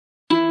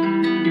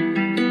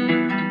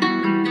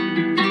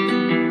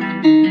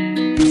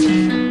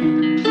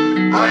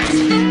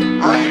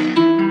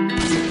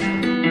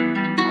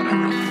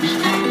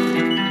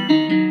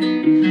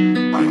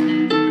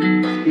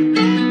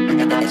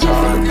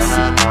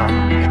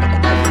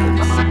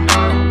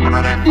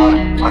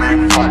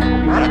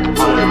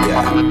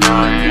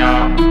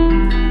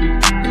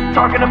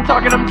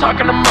I'm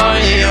talking to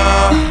money,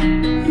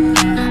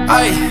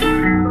 Aye.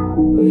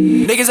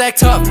 Niggas act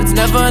tough, it's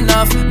never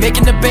enough.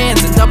 Making the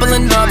bands and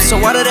doubling up. So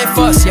why do they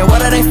fuss? Yeah, why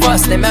do they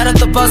fuss? They mad at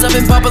the buzz, I've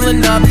been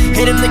bubbling up.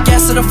 Hitting the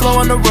gas to the flow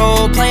on the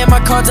road. Playing my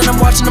cards and I'm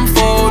watching them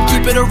fold.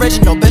 Keep it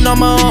original, been on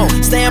my own.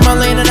 Stay in my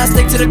lane and I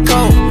stick to the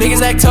code.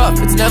 Niggas act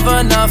tough, it's never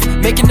enough.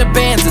 Making the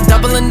bands and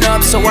doubling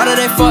up. So why do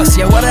they fuss?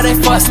 Yeah, why do they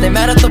fuss? They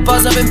mad at the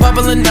buzz, I've been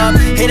bubbling up.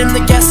 Hitting the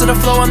gas to the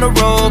flow on the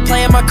road.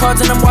 Playing my cards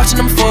and I'm watching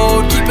them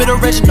fold. Keep it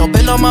original,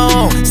 been on my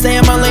own. Stay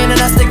in my lane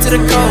and I stick to the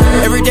code.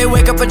 Every day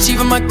wake up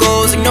achieving my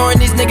goals. Ignoring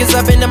these niggas,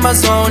 I've been in my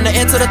zone. To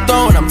answer the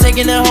throne, I'm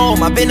taking it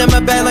home. I've been in my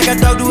bag like I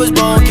dug to his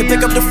bone. Can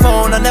pick up the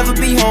phone, I'll never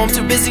be home.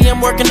 Too busy, I'm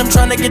working, I'm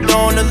trying to get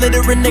on.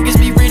 Illiterate niggas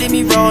be reading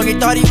me wrong. He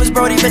thought he was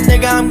Brody, but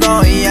nigga, I'm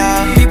gone,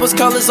 yeah. People's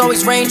colors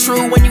always reign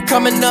true when you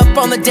coming up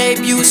on the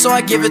debut. So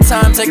I give it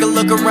time, take a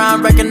look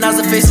around, recognize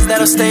the faces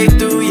that'll stay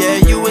through. Yeah,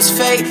 you was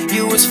fake,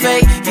 you was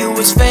fake, you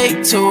was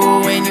fake too.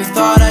 And you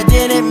thought I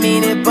didn't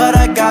mean it, but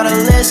I got a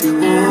list,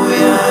 ooh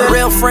yeah.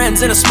 Real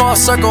friends in a small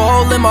circle,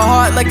 hole in my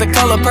heart like the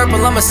color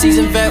purple. I'm a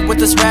seasoned vet with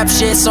this rap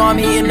shit, so I'm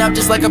heating up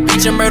just like a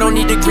beach in Myrtle.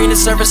 Need the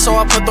greenest surface, so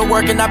I put the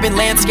work in. I've been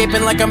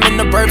landscaping like I'm in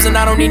the burbs, and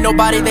I don't need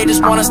nobody, they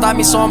just wanna stop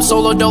me, so I'm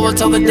solo dolo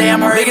till the day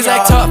I'm hurt. Niggas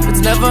act tough,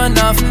 it's never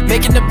enough.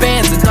 Making the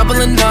bands and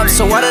doubling up.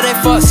 So why do they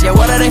fuss? Yeah,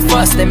 why do they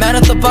fuss? They mad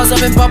at the buzz,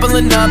 I've been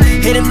bubbling up.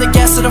 Hitting the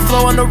gas to the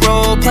flow on the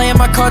road. Playing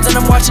my cards and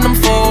I'm watching them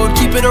fold.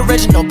 Keep it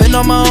original, been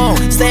on my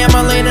own. Stay in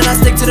my lane and I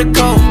stick to the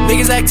code.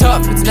 Niggas act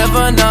tough, it's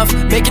never enough.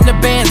 Making the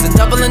bands and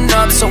doubling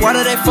up. So why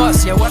do they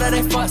fuss? Yeah, why do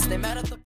they fuss? They mad at the